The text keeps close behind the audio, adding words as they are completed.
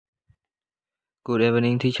Good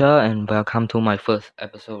evening, teacher, and welcome to my first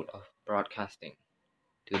episode of broadcasting.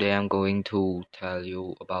 Today I'm going to tell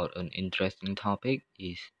you about an interesting topic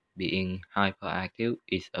is being hyperactive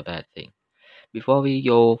is a bad thing. Before we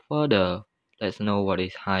go further, let's know what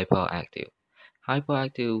is hyperactive.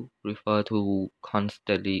 Hyperactive refer to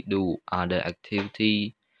constantly do other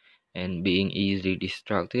activity and being easily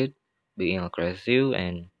distracted, being aggressive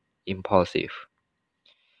and impulsive.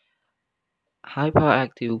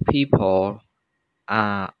 Hyperactive people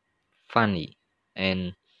are funny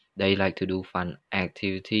and they like to do fun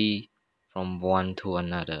activity from one to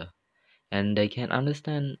another, and they can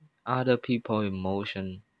understand other people's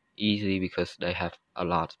emotion easily because they have a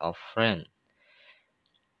lot of friends,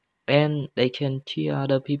 and they can cheer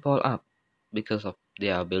other people up because of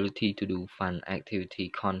their ability to do fun activity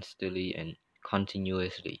constantly and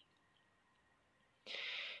continuously.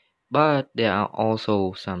 But there are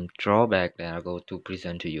also some drawbacks that I'm going to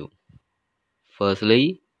present to you.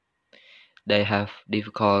 Firstly, they have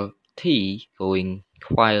difficulty going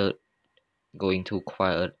to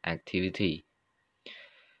quiet activity.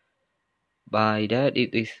 By that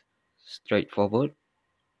it is straightforward.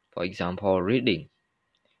 For example, reading.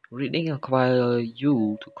 Reading requires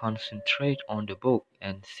you to concentrate on the book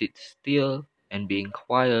and sit still and being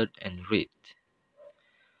quiet and read.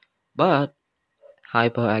 But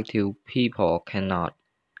hyperactive people cannot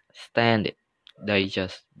stand it. They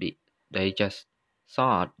just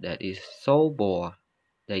thought that is so bored.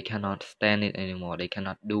 They cannot stand it anymore. They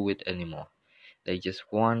cannot do it anymore. They just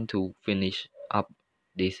want to finish up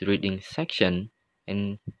this reading section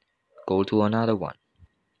and go to another one.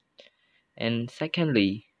 And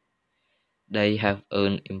secondly, they have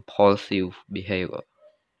an impulsive behavior.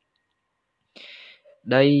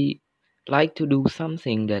 They like to do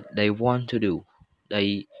something that they want to do.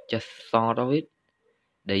 They just thought of it,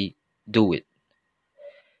 they do it.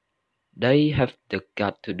 They have the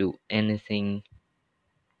gut to do anything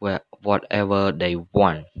whatever they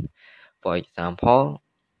want. For example,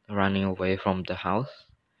 running away from the house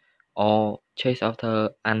or chase after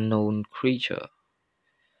unknown creature.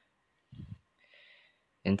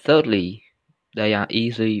 And thirdly, they are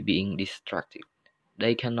easily being distracted.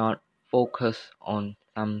 They cannot focus on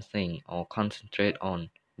something or concentrate on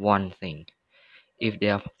one thing. If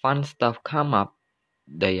their fun stuff come up,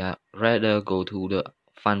 they are rather go to the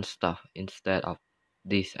fun stuff instead of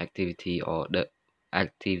this activity or the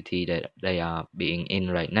activity that they are being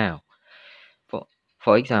in right now. For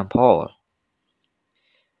for example,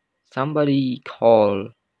 somebody call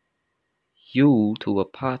you to a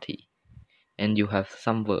party and you have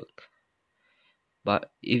some work.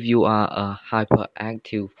 But if you are a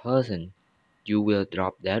hyperactive person, you will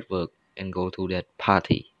drop that work and go to that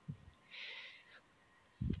party.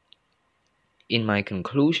 In my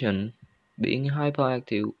conclusion, being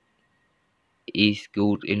hyperactive is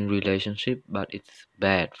good in relationship, but it's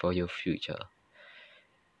bad for your future.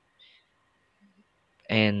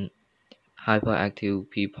 And hyperactive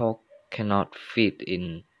people cannot fit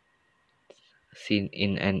in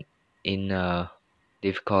a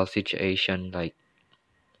difficult situation like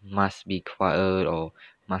must be quiet or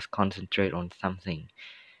must concentrate on something.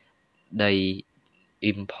 Their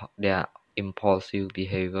impulsive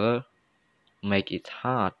behavior make it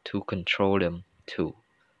hard to control them too.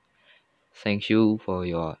 Thank you for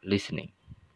your listening.